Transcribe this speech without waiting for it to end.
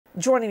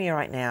Joining me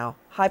right now,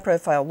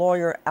 high-profile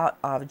lawyer out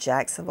of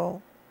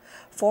Jacksonville,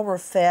 former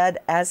Fed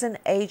as an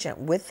agent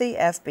with the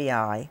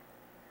FBI,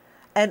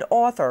 and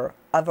author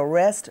of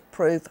Arrest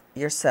Proof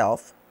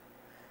Yourself.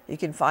 You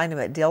can find him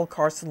at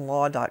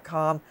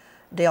dalecarsonlaw.com.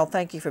 Dale,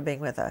 thank you for being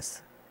with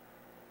us.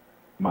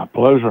 My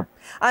pleasure.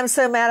 I'm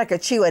so mad I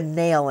could chew a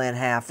nail in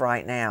half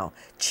right now.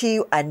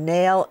 Chew a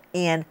nail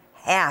in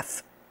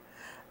half.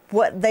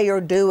 What they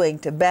are doing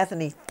to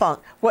Bethany Funke,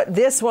 what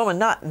this woman,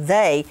 not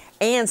they,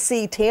 Ann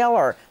C.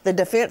 Taylor, the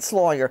defense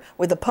lawyer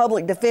with the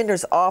public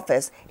defender's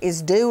office,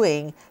 is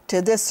doing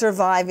to this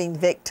surviving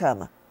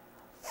victim.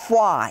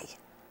 Why?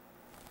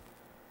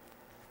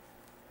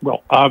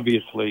 Well,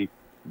 obviously,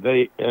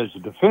 they, as a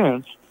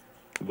defense,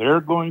 they're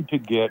going to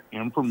get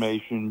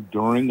information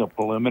during a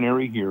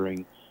preliminary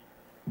hearing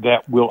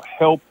that will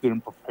help them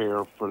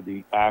prepare for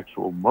the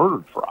actual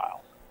murder trial.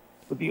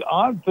 But the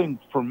odd thing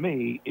for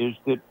me is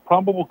that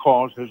probable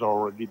cause has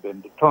already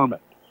been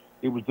determined.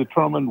 It was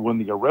determined when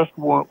the arrest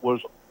warrant was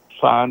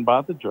signed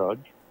by the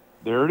judge.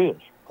 There it is,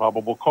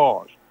 probable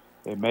cause.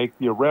 They make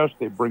the arrest,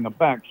 they bring them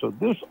back. So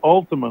this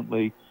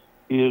ultimately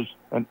is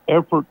an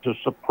effort to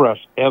suppress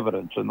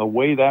evidence. And the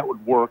way that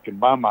would work, in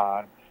my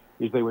mind,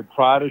 is they would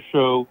try to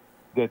show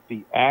that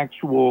the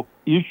actual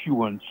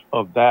issuance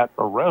of that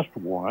arrest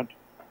warrant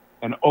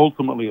and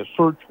ultimately a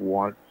search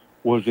warrant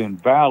was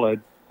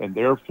invalid, and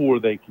therefore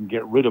they can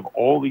get rid of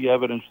all the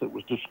evidence that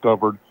was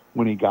discovered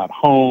when he got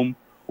home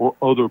or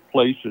other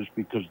places,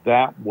 because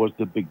that was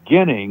the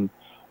beginning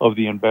of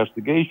the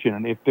investigation.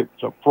 And if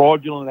it's a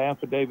fraudulent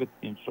affidavit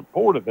in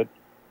support of it,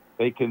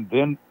 they can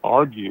then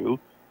argue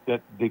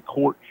that the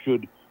court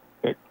should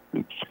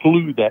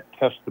exclude that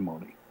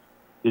testimony.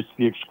 It's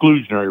the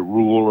exclusionary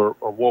rule,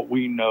 or what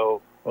we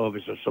know of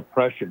as a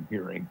suppression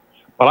hearing.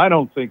 But I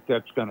don't think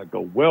that's going to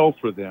go well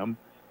for them,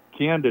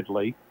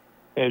 candidly.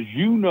 As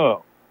you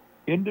know,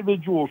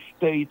 individual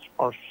states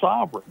are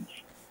sovereigns,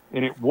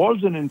 and it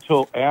wasn't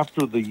until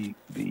after the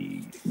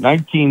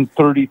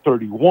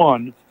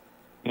 1930-31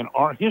 in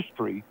our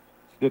history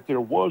that there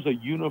was a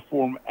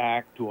uniform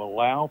act to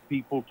allow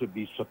people to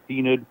be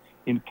subpoenaed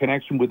in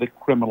connection with a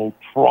criminal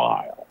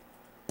trial.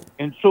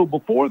 And so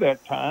before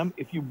that time,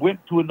 if you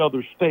went to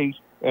another state,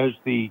 as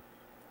the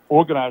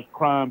organized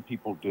crime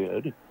people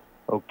did,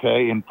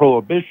 in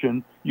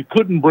Prohibition, you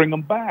couldn't bring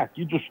them back.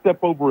 You just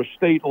step over a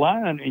state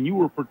line and you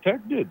were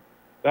protected.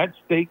 That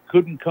state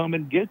couldn't come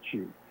and get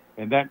you.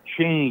 And that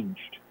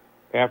changed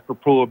after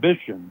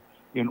Prohibition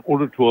in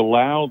order to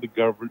allow the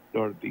government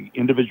or the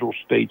individual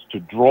states to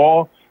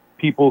draw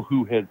people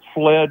who had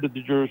fled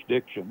the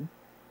jurisdiction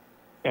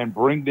and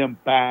bring them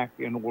back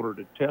in order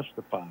to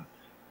testify.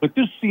 But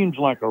this seems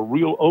like a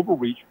real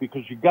overreach,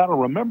 because you got to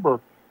remember,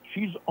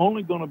 she's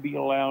only going to be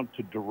allowed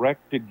to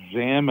direct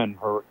examine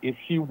her if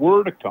she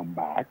were to come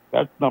back.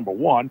 That's number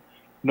one.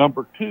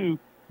 Number two,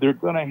 they're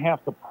going to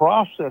have to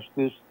process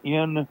this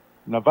in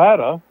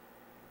Nevada.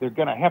 They're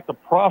going to have to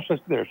process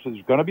there. So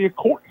there's going to be a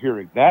court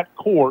hearing. That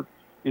court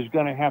is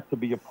going to have to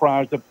be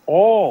apprised of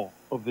all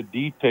of the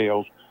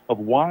details of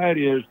why it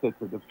is that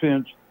the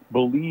defense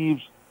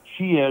believes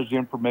she has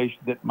information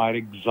that might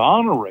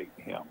exonerate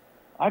him.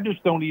 I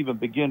just don't even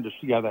begin to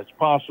see how that's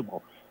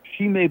possible.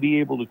 She may be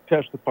able to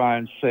testify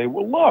and say,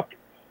 well, look,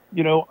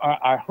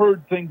 I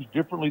heard things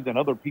differently than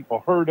other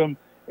people heard them,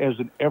 as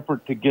an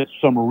effort to get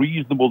some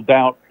reasonable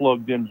doubt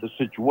plugged into the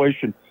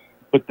situation.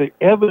 But the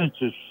evidence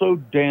is so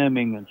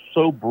damning and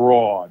so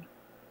broad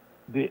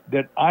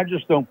that I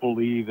just don't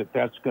believe that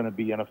that's going to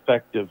be an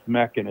effective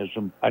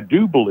mechanism. I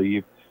do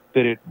believe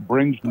that it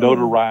brings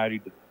notoriety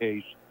to the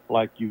case,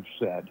 like you've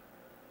said.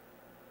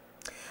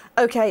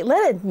 Okay,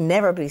 let it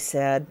never be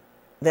said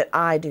that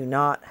I do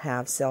not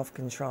have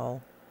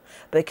self-control.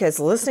 Because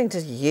listening to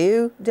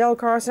you, Dale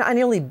Carson, I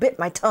nearly bit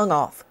my tongue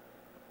off.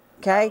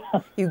 Okay?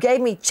 You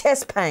gave me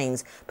chest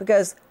pains,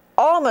 because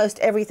almost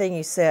everything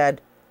you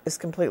said is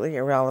completely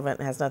irrelevant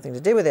and has nothing to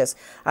do with this.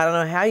 I don't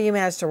know how you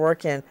managed to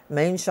work in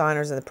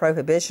moonshiners and the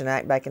Prohibition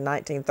Act back in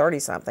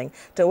 1930-something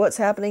to what's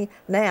happening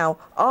now,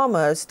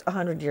 almost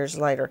 100 years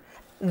later.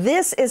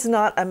 This is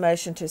not a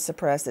motion to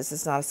suppress. This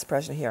is not a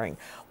suppression hearing.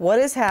 What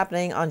is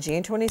happening on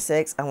June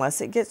 26th, unless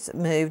it gets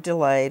moved,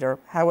 delayed, or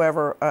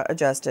however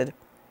adjusted,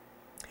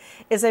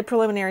 is a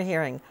preliminary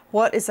hearing.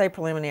 What is a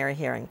preliminary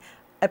hearing?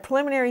 A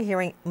preliminary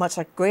hearing, much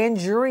like grand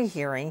jury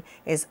hearing,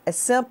 is a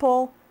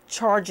simple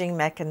charging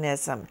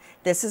mechanism.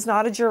 This is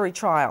not a jury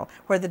trial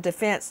where the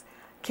defense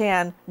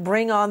can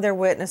bring on their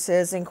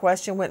witnesses and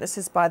question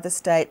witnesses by the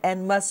state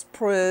and must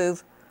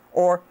prove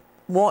or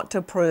want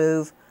to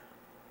prove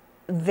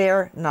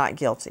they're not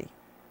guilty.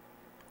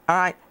 All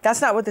right,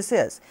 that's not what this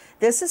is.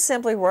 This is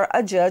simply where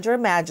a judge or a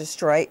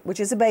magistrate, which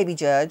is a baby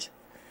judge,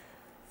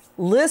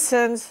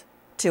 listens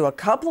to a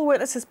couple of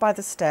witnesses by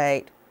the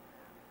state,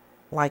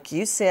 like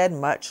you said,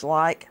 much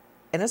like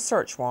in a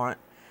search warrant,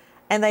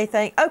 and they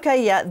think,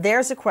 okay, yeah,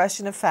 there's a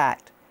question of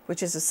fact,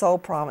 which is the sole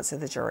province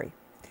of the jury.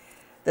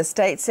 The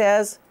state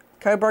says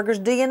Kohberger's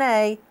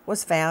DNA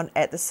was found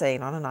at the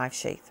scene on a knife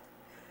sheath.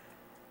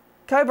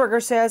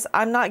 Kohberger says,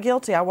 I'm not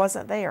guilty, I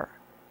wasn't there.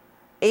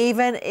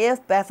 Even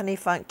if Bethany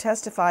Funke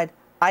testified,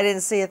 I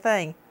didn't see a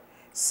thing.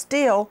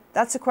 Still,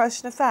 that's a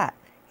question of fact.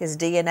 His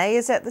DNA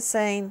is at the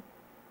scene.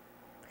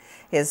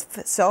 His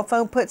cell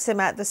phone puts him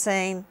at the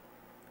scene.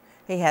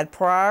 He had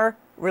prior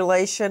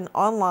relation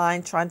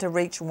online trying to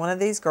reach one of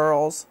these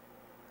girls.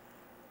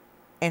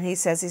 And he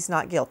says he's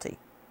not guilty.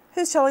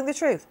 Who's telling the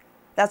truth?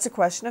 That's a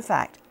question of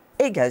fact.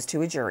 It goes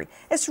to a jury.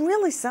 It's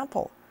really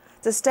simple.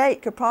 The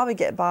state could probably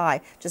get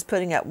by just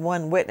putting up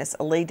one witness,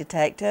 a lead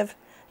detective.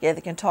 Yeah,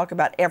 they can talk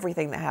about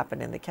everything that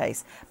happened in the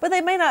case. But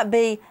they may not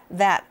be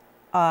that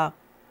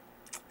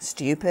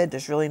stupid.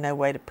 There's really no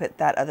way to put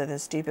that other than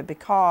stupid,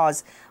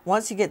 because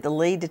once you get the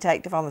lead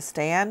detective on the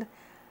stand,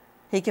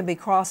 he can be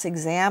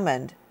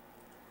cross-examined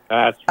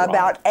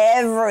about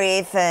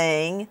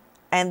everything.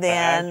 And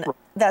then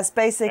that's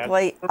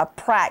basically a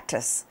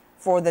practice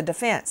for the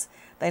defense.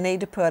 They need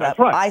to put up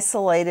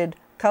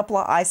couple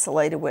of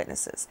isolated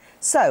witnesses.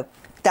 So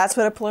that's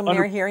what a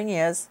preliminary hearing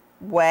is.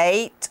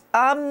 Wait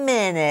a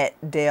minute,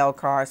 Dale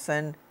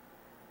Carson.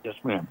 Yes,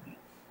 ma'am.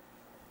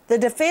 The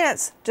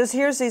defense just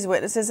hears these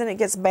witnesses and it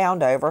gets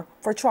bound over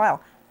for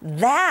trial.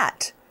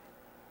 That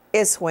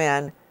is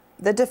when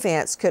the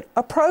defense could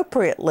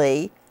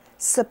appropriately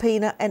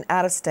subpoena an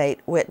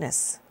out-of-state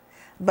witness.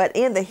 But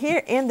in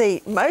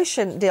the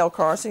motion, Dale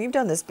Carson, you've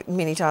done this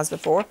many times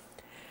before,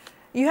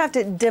 you have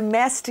to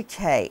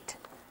domesticate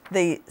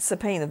the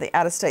subpoena, the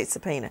out-of-state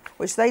subpoena,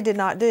 which they did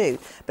not do,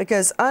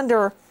 because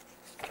under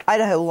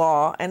Idaho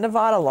law and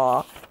Nevada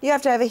law, you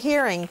have to have a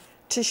hearing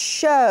to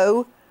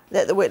show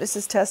that the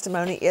witness's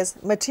testimony is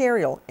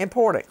material,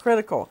 important,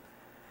 critical.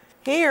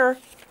 Here,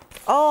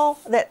 all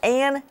that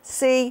Ann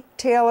C.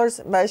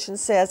 Taylor's motion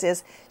says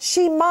is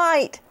she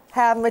might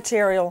have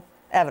material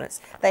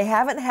evidence. They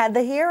haven't had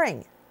the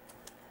hearing.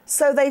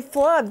 So they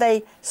flubbed.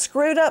 They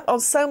screwed up on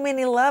so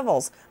many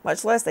levels,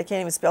 much less they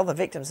can't even spell the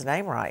victim's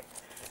name right.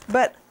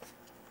 But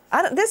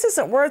this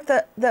isn't worth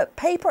the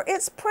paper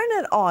it's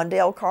printed on,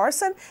 Dale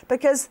Carson,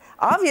 because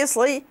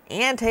obviously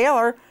Ann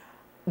Taylor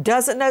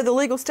doesn't know the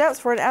legal steps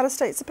for an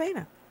out-of-state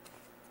subpoena.